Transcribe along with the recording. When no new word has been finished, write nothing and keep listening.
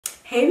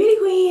Hey beauty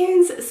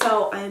queens,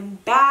 so I'm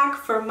back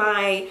for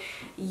my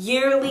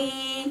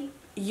yearly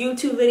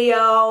YouTube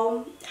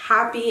video.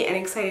 Happy and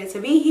excited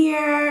to be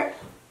here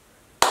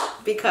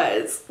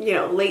because, you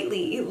know,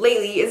 lately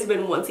it's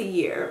been once a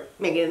year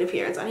making an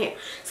appearance on here.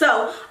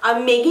 So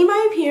I'm making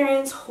my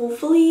appearance.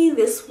 Hopefully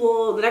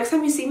the next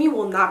time you see me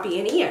will not be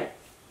in a year.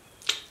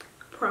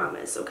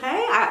 Promise,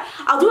 okay?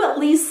 I'll do at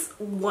least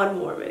one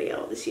more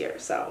video this year,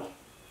 so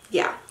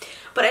yeah.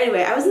 But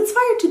anyway, I was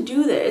inspired to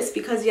do this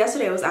because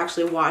yesterday I was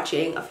actually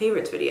watching a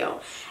favorites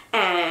video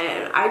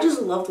and I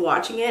just loved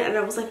watching it, and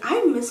I was like,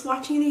 I miss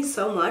watching these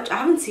so much. I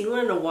haven't seen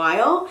one in a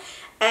while,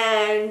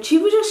 and she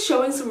was just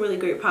showing some really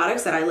great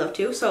products that I love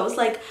too. So I was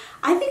like,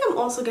 I think I'm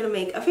also gonna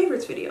make a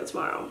favorites video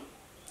tomorrow.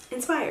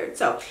 Inspired.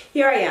 So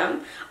here I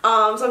am.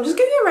 So I'm just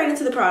gonna get right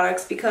into the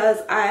products because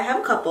I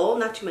have a couple,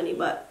 not too many,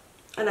 but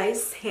a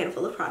nice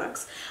handful of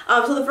products.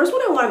 So the first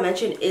one I want to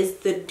mention is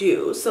the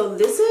Dew. So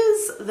this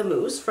is the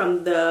mousse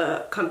from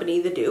the company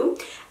The Dew,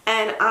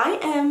 and I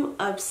am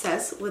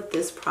obsessed with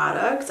this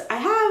product. I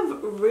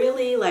have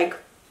really, like,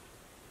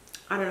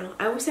 I don't know,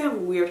 I always say I have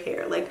weird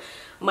hair. Like,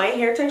 my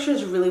hair texture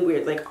is really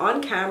weird. Like, on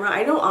camera,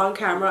 I know on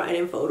camera and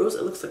in photos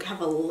it looks like I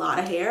have a lot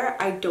of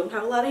hair. I don't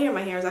have a lot of hair.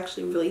 My hair is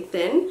actually really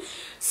thin.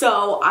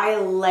 So I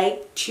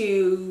like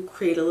to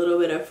create a little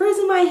bit of frizz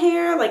in my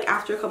hair, like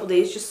after a couple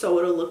days, just so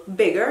it'll look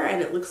bigger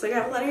and it looks like I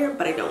have a lot of hair,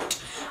 but I don't.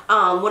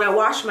 When I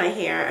wash my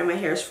hair and my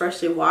hair is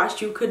freshly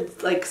washed, you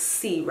could like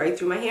see right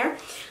through my hair.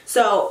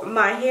 So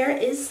my hair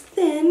is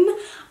thin,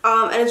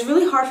 and it's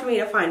really hard for me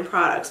to find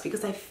products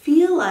because I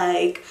feel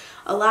like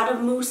a lot of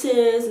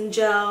mousses and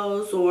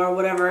gels or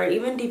whatever,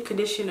 even deep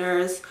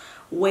conditioners,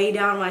 weigh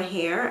down my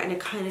hair, and it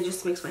kind of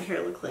just makes my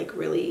hair look like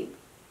really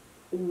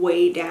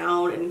way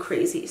down and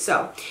crazy.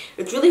 So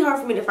it's really hard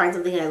for me to find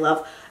something I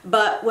love.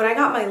 But when I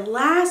got my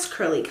last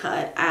curly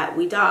cut at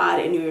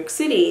Ouidad in New York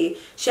City,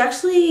 she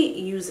actually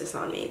used this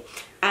on me,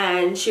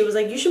 and she was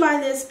like, you should buy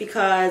this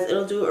because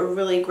it'll do a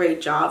really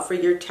great job for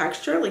your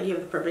texture. Like, you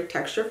have the perfect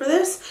texture for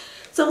this.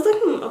 So I was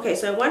like, okay.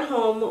 So I went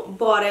home,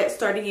 bought it,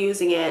 started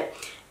using it,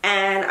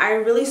 and I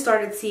really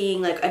started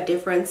seeing like a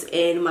difference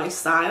in my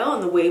style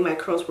and the way my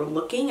curls were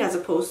looking as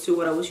opposed to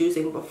what I was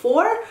using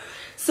before.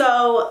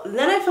 So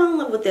then I fell in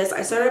love with this.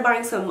 I started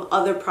buying some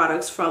other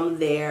products from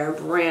their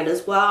brand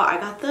as well. I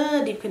got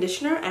the deep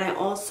conditioner, and I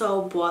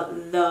also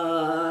bought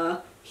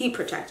the heat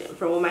protectant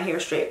for when my hair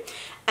is straight.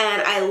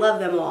 And I love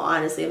them all,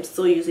 honestly. I'm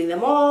still using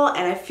them all,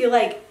 and I feel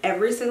like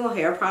every single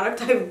hair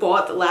product I've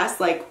bought the last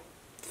like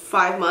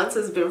 5 months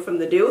has been from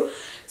The Dew.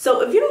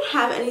 So if you don't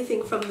have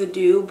anything from The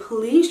Dew,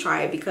 please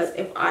try it, because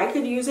if I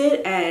could use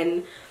it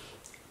and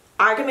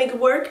I can make it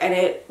work and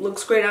it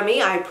looks great on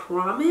me, I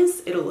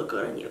promise it'll look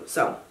good on you.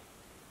 So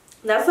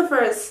that's the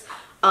first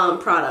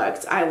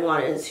product I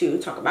wanted to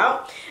talk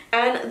about.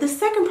 And the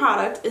second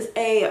product is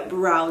a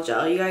brow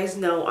gel. You guys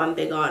know I'm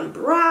big on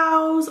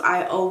brows.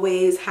 I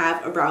always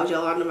have a brow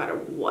gel on no matter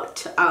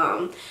what.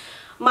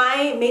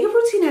 My makeup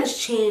routine has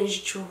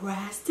changed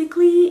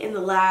drastically in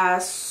the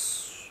last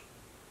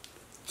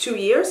 2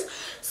 years.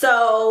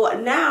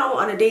 So now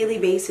on a daily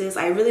basis,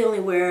 I really only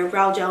wear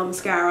brow gel,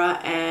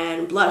 mascara,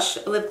 and blush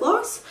lip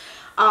gloss.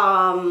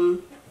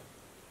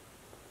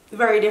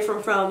 Very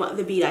different from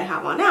the bead I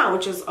have on now,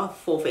 which is a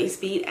full face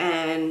bead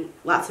and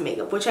lots of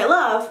makeup, which I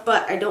love,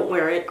 but I don't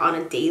wear it on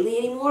a daily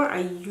anymore. I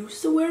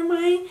used to wear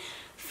my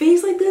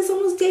face like this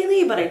almost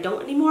daily, but I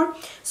don't anymore.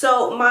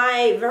 So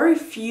my very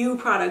few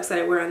products that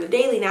I wear on the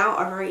daily now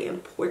are very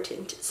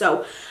important.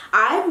 So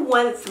I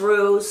went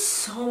through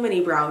so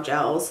many brow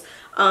gels,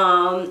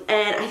 and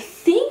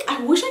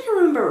I wish I could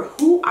remember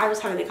who I was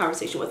having the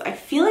conversation with. I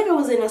feel like I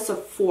was in a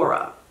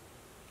Sephora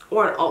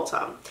or an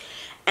Ulta,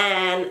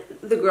 and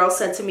the girl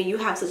said to me, you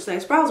have such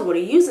nice brows, what are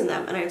you using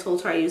them? And I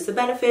told her I use the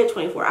Benefit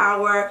 24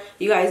 Hour.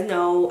 You guys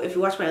know, if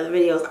you watch my other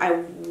videos,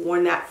 I've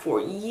worn that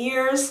for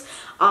years,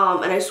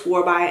 and I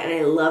swore by it and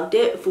I loved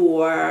it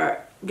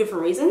for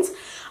different reasons.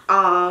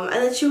 And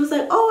then she was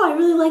like, oh, I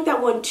really like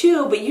that one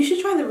too, but you should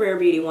try the Rare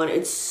Beauty one.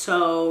 It's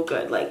so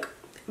good, like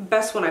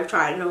best one I've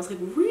tried. And I was like,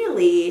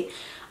 really?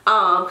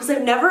 Because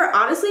I've never,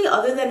 honestly,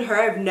 other than her,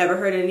 I've never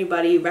heard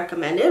anybody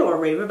recommend it or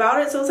rave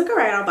about it. So I was like, all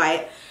right, I'll buy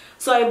it.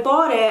 So I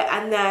bought it,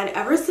 and then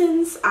ever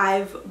since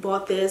I've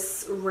bought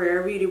this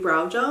Rare Beauty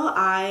brow gel,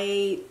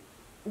 I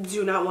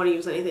do not want to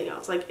use anything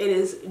else. Like, it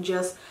is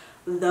just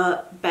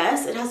the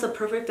best. It has the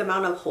perfect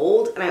amount of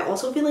hold, and I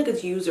also feel like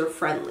it's user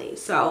friendly.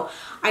 So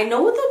I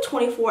know with the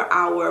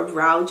 24-hour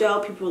brow gel,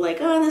 people are like,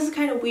 oh, this is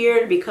kind of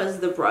weird because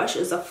the brush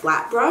is a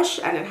flat brush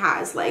and it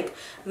has like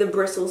the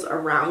bristles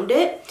around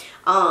it.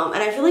 And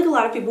I feel like a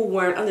lot of people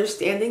weren't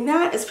understanding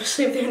that,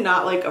 especially if they're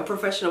not like a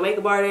professional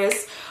makeup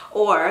artist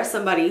or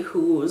somebody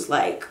who's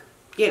like,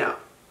 you know,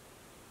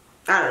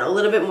 I don't know, a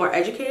little bit more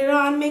educated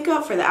on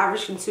makeup. For the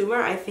average consumer,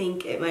 I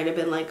think it might have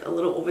been like a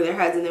little over their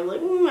heads, and they were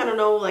like, I don't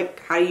know like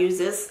how to use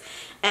this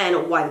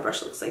and why the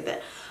brush looks like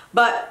that.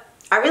 But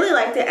I really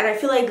liked it, and I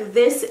feel like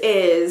this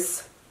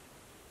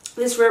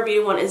Rare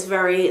Beauty one is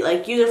very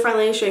like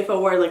user-friendly,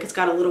 straightforward. Like, it's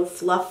got a little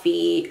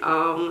fluffy,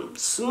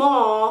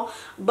 small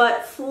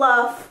but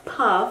fluff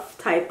puff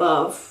type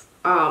of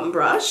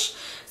brush.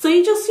 So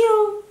you just, you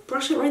know,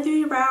 brush it right through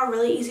your brow,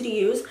 really easy to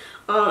use.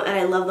 And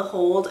I love the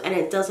hold, and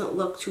it doesn't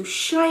look too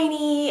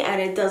shiny, and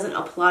it doesn't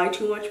apply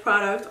too much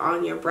product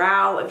on your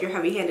brow if you're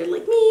heavy-handed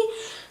like me.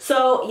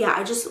 So yeah,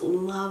 I just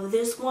love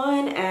this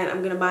one, and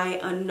I'm gonna buy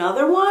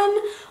another one,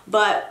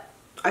 but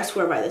I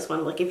swear by this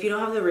one. Like, if you don't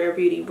have the Rare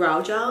Beauty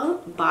brow gel,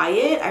 buy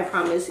it. I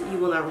promise you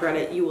will not regret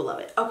it. You will love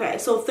it. Okay,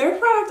 so third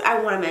product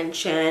I want to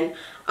mention,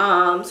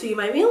 so you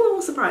might be a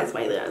little surprised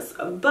by this,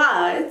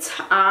 but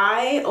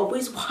I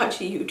always watch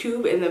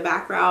YouTube in the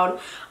background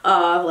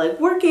of like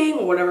working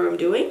or whatever I'm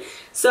doing.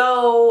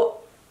 So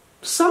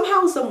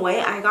somehow, some way,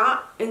 I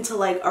got into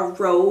like a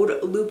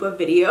Rhode loop of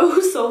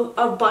videos. So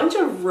a bunch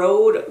of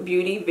Rhode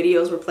beauty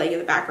videos were playing in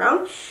the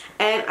background,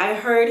 and I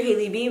heard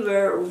Hailey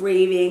Bieber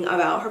raving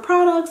about her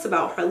products,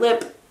 about her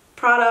lip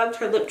product,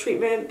 her lip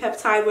treatment,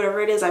 peptide,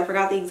 whatever it is, I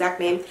forgot the exact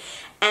name,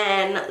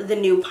 and the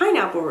new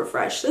Pineapple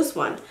Refresh, this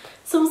one.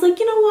 So I was like,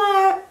 you know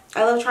what,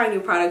 I love trying new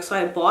products, so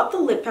I bought the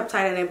lip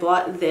peptide and I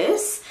bought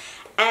this.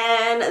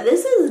 And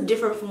this is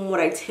different from what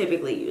I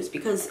typically use,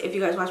 because if you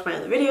guys watch my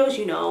other videos,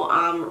 you know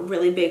I'm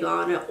really big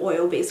on an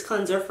oil-based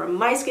cleanser for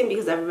my skin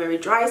because I have a very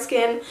dry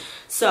skin.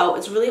 So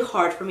it's really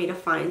hard for me to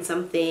find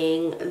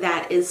something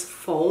that is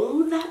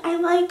foam that I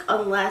like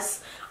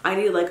unless I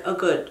need like a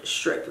good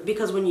strip,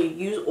 because when you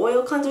use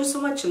oil cleansers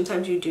so much,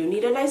 sometimes you do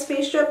need a nice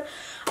face strip.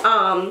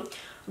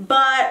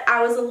 But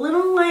I was a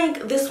little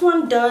like, this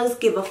one does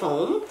give a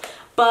foam,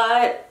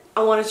 but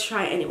I wanted to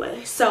try it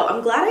anyway. So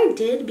I'm glad I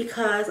did,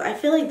 because I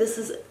feel like this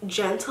is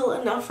gentle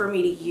enough for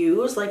me to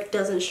use, like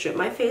doesn't strip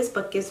my face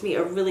but gives me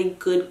a really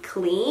good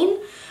clean.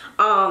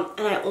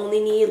 And I only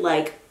need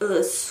like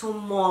the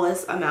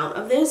smallest amount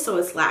of this, so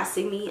it's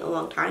lasting me a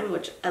long time,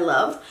 which I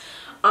love.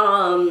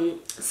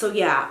 So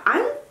yeah,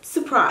 I'm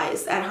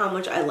surprised at how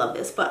much I love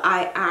this, but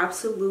I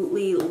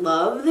absolutely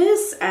love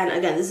this. And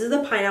again, this is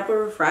the Pineapple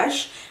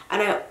Refresh,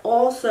 and I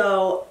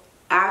also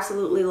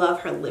absolutely love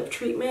her lip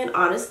treatment.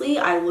 Honestly,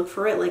 I look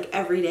for it like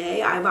every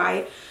day. I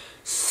buy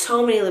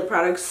so many lip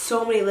products,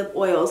 so many lip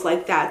oils.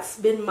 Like, that's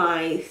been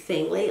my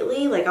thing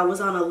lately. Like, I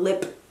was on a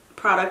lip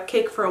product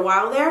kick for a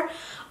while there,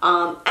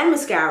 and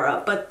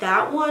mascara, but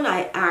that one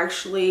I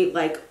actually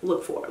like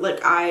look for. Like,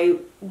 I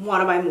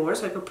want to buy more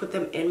so I could put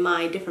them in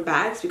my different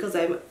bags because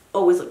I'm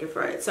always looking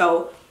for it.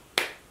 So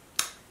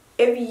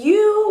if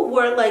you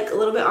were like a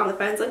little bit on the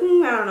fence, like I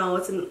don't know,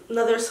 it's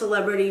another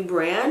celebrity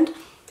brand,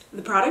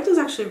 the product is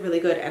actually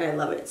really good and I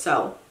love it.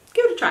 So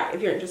give it a try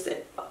if you're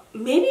interested.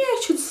 Maybe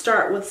I should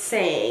start with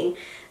saying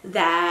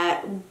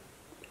that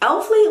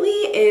e.l.f. lately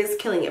is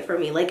killing it for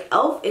me. Like,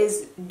 e.l.f.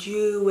 is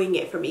doing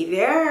it for me.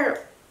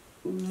 They're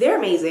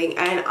amazing,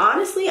 and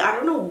honestly I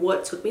don't know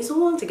what took me so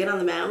long to get on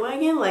the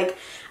bandwagon. Like,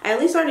 I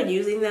only started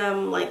using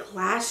them like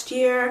last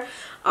year,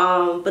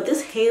 but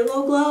this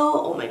Halo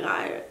Glow, oh my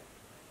god,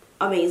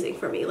 amazing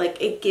for me.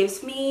 Like, it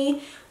gives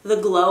me the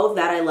glow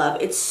that I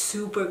love. It's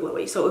super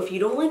glowy, so if you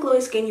don't like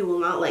glowy skin, you will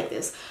not like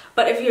this.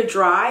 But if you're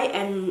dry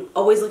and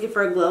always looking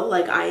for a glow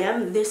like I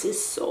am, this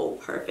is so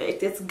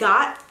perfect. It's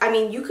got, I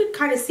mean, you could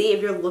kind of see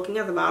if you're looking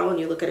at the bottle and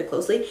you look at it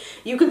closely,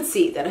 you can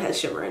see that it has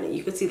shimmer in it.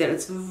 You can see that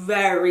it's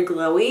very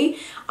glowy.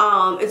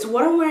 It's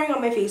what I'm wearing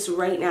on my face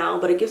right now,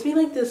 but it gives me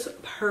like this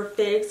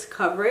perfect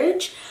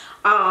coverage.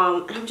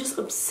 And I'm just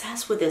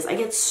obsessed with this. I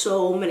get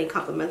so many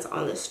compliments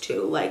on this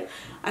too. Like,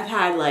 I've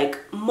had like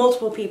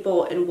multiple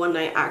people in one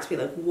night ask me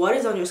like, what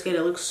is on your skin?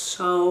 It looks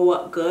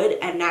so good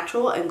and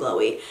natural and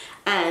glowy.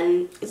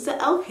 And it's the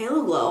e.l.f.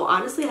 Halo Glow.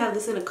 Honestly, I have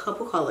this in a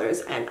couple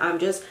colors and I'm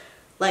just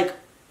like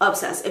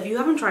obsessed. If you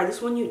haven't tried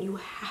this one, you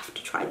have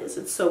to try this.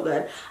 It's so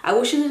good. I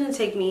wish it didn't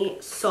take me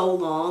so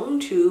long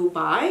to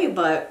buy,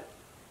 but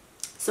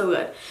so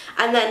good.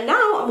 And then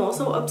now I'm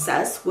also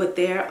obsessed with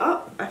their,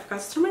 oh, I forgot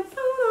to turn my phone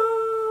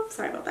off.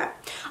 Sorry about that.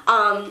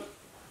 I'm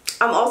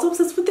also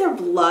obsessed with their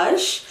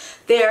blush.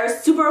 They're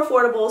super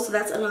affordable, so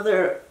that's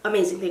another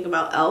amazing thing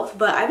about e.l.f.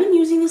 But I've been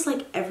using this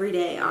like every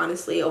day,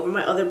 honestly, over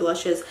my other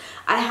blushes.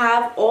 I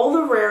have all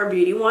the Rare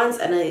Beauty ones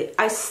and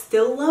I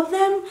still love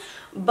them,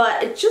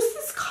 but it's just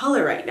this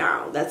color right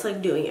now that's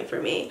like doing it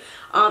for me.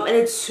 And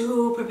it's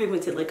super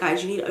pigmented. Like,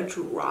 guys, you need a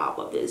drop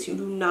of this. You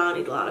do not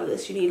need a lot of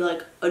this. You need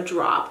like a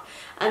drop.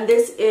 And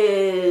this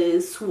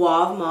is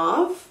Suave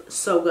Mauve.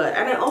 So good.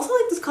 And I also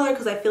like this color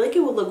because I feel like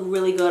it would look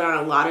really good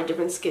on a lot of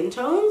different skin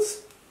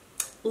tones.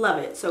 Love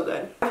it. So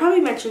good. I probably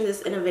mentioned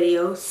this in a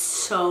video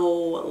so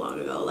long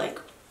ago.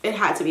 Like, it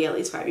had to be at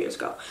least 5 years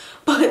ago.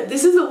 But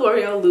this is a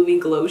L'Oreal Lumi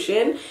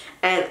Glotion,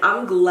 and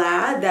I'm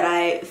glad that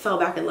I fell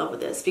back in love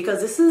with this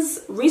because this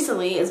is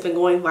recently, it's been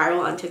going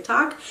viral on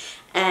TikTok.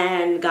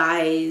 And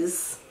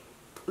guys,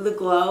 the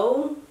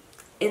glow,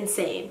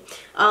 insane.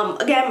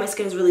 Again, my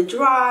skin is really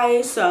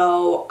dry,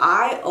 so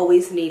I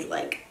always need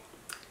like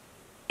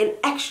an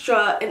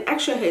extra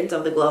hint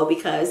of the glow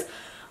because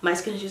my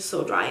skin is just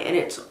so dry and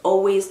it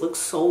always looks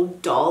so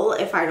dull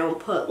if I don't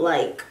put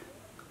like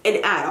an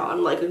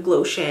add-on like a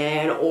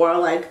Glotion or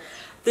like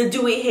the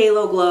Dewy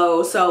Halo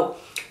Glow. So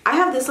I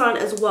have this on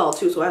as well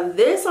too. So I have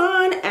this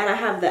on and I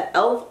have the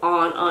e.l.f.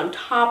 on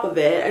top of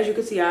it. As you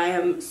can see, I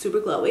am super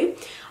glowy.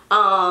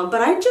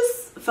 But I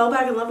just fell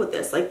back in love with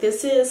this. Like,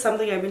 this is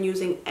something I've been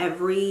using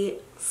every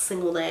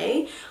single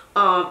day.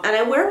 And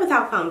I wear it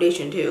without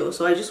foundation too,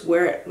 so I just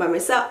wear it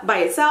by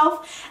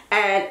itself,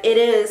 and it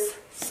is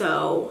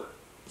so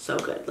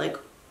good. Like,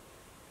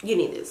 you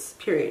need this,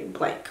 period,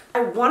 blank.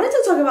 I wanted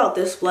to talk about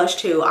this blush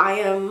too. I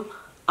am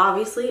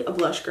obviously a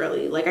blush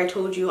girly. Like I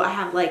told you,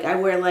 I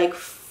wear like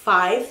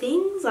 5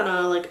 things on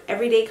a like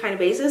everyday kind of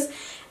basis,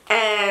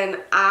 and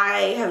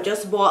I have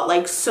just bought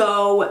like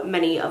so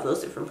many of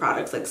those different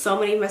products, like so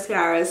many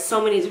mascaras,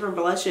 so many different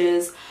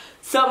blushes,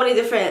 so many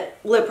different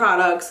lip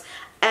products.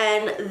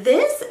 And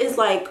this is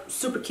like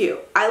super cute.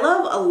 I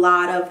love a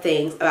lot of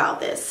things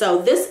about this.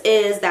 So this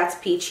is That's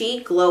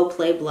Peachy Glow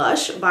Play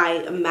Blush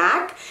by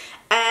MAC.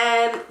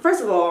 And first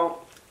of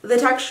all, the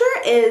texture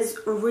is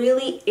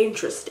really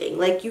interesting.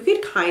 Like, you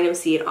could kind of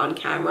see it on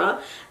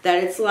camera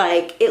that it's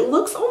like, it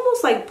looks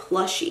almost like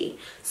plushy.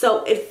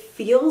 So it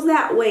feels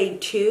that way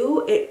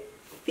too. It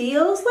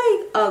feels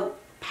like a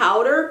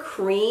powder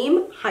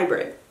cream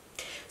hybrid.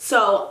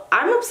 So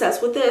I'm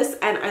obsessed with this,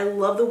 and I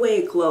love the way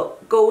it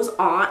goes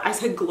on. I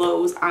said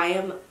glows, I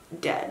am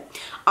dead.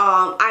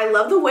 I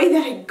love the way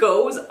that it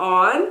goes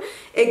on.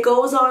 It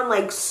goes on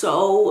like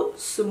so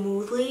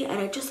smoothly, and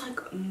it just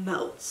like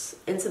melts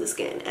into the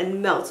skin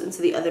and melts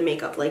into the other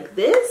makeup. Like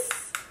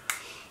this,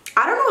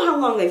 I don't know how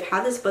long they've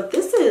had this, but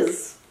this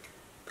is,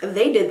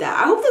 they did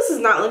that. I hope this is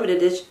not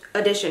limited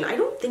edition. I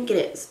don't think it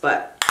is,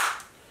 but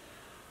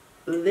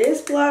this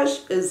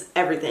blush is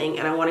everything,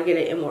 and I want to get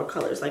it in more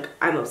colors. Like,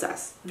 I'm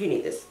obsessed. You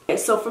need this. Okay,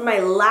 so for my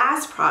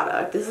last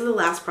product, this is the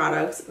last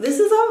product. This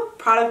is a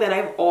product that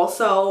I've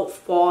also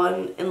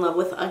fallen in love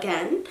with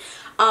again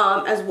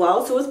as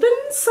well. So it's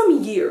been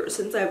some years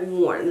since I've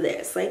worn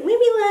this, like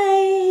maybe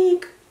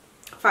like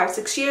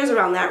 5-6 years,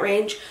 around that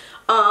range.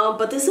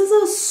 But this is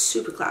a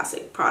super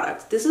classic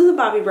product. This is a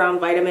Bobbi Brown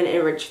Vitamin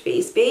Enriched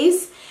Face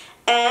Base,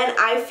 and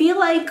I feel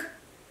like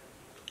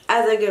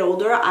as I get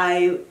older,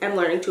 I am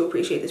learning to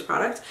appreciate this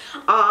product.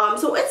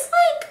 So it's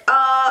like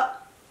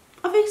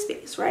a face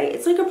base, right?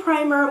 It's like a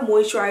primer,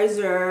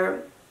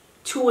 moisturizer,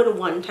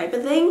 2-in-1 type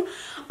of thing.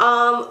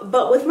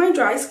 But with my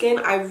dry skin,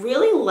 I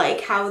really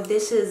like how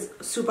this is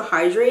super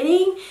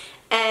hydrating,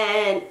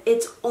 and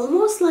it's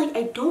almost like,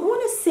 I don't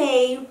want to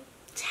say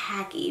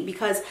tacky,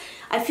 because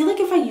I feel like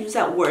if I use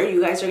that word, you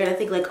guys are gonna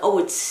think like, oh,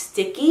 it's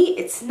sticky.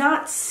 It's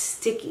not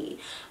sticky,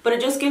 but it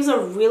just gives a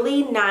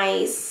really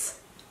nice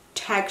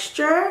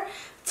texture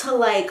to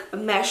like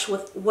mesh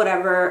with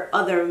whatever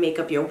other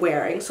makeup you're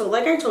wearing. So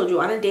like I told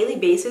you, on a daily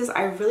basis,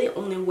 I really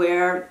only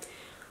wear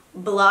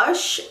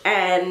blush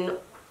and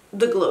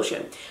the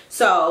Glotion.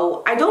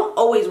 So I don't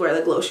always wear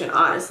the Glotion,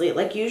 honestly.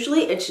 Like,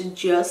 usually it's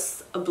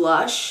just a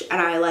blush,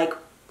 and I like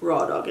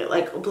raw dog it,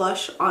 like a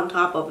blush on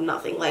top of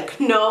nothing, like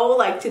no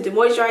like to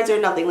moisturizer,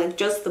 nothing, like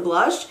just the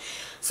blush.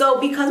 So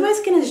because my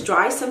skin is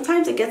dry,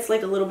 sometimes it gets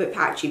like a little bit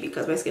patchy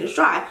because my skin is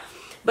dry.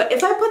 But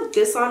if I put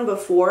this on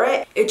before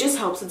it, it just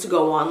helps it to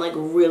go on like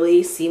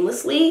really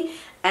seamlessly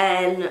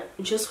and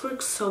just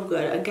works so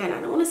good. Again, I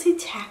don't want to say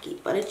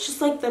tacky, but it's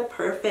just like the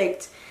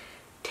perfect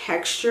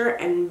texture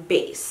and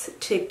base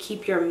to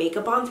keep your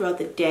makeup on throughout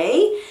the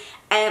day.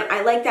 And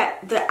I like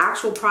that the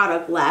actual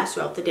product lasts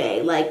throughout the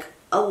day. Like,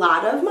 a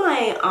lot of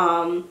my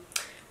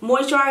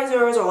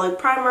moisturizers or like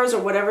primers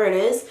or whatever it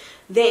is,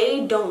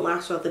 they don't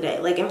last throughout the day.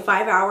 Like, in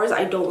 5 hours,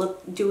 I don't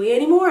look dewy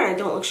anymore, and I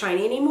don't look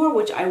shiny anymore,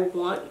 which I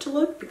want to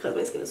look because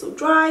my skin is so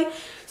dry.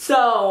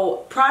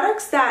 So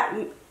products that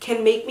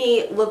can make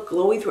me look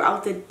glowy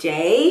throughout the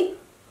day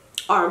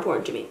are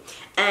important to me,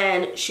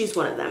 and she's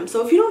one of them.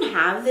 So if you don't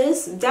have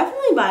this,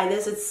 definitely buy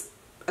this. It's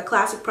a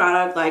classic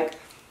product. Like,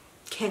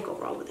 can't go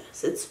wrong with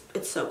this.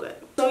 It's so good.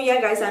 So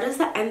yeah, guys, that is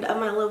the end of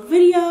my little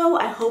video.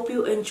 I hope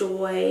you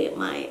enjoy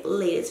my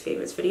latest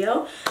favorites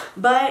video.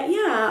 But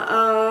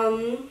yeah,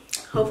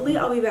 hopefully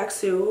I'll be back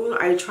soon.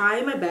 I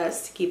try my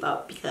best to keep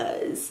up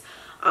because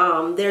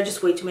there are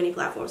just way too many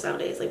platforms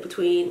nowadays. Like,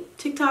 between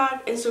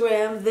TikTok,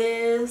 Instagram,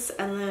 this,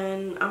 and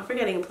then I'm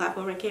forgetting a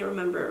platform. I can't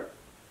remember.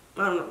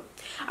 I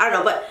don't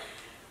know, but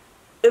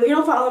if you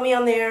don't follow me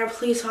on there,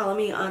 please follow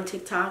me on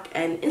TikTok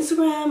and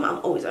Instagram. I'm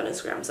always on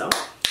Instagram, so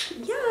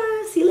yeah.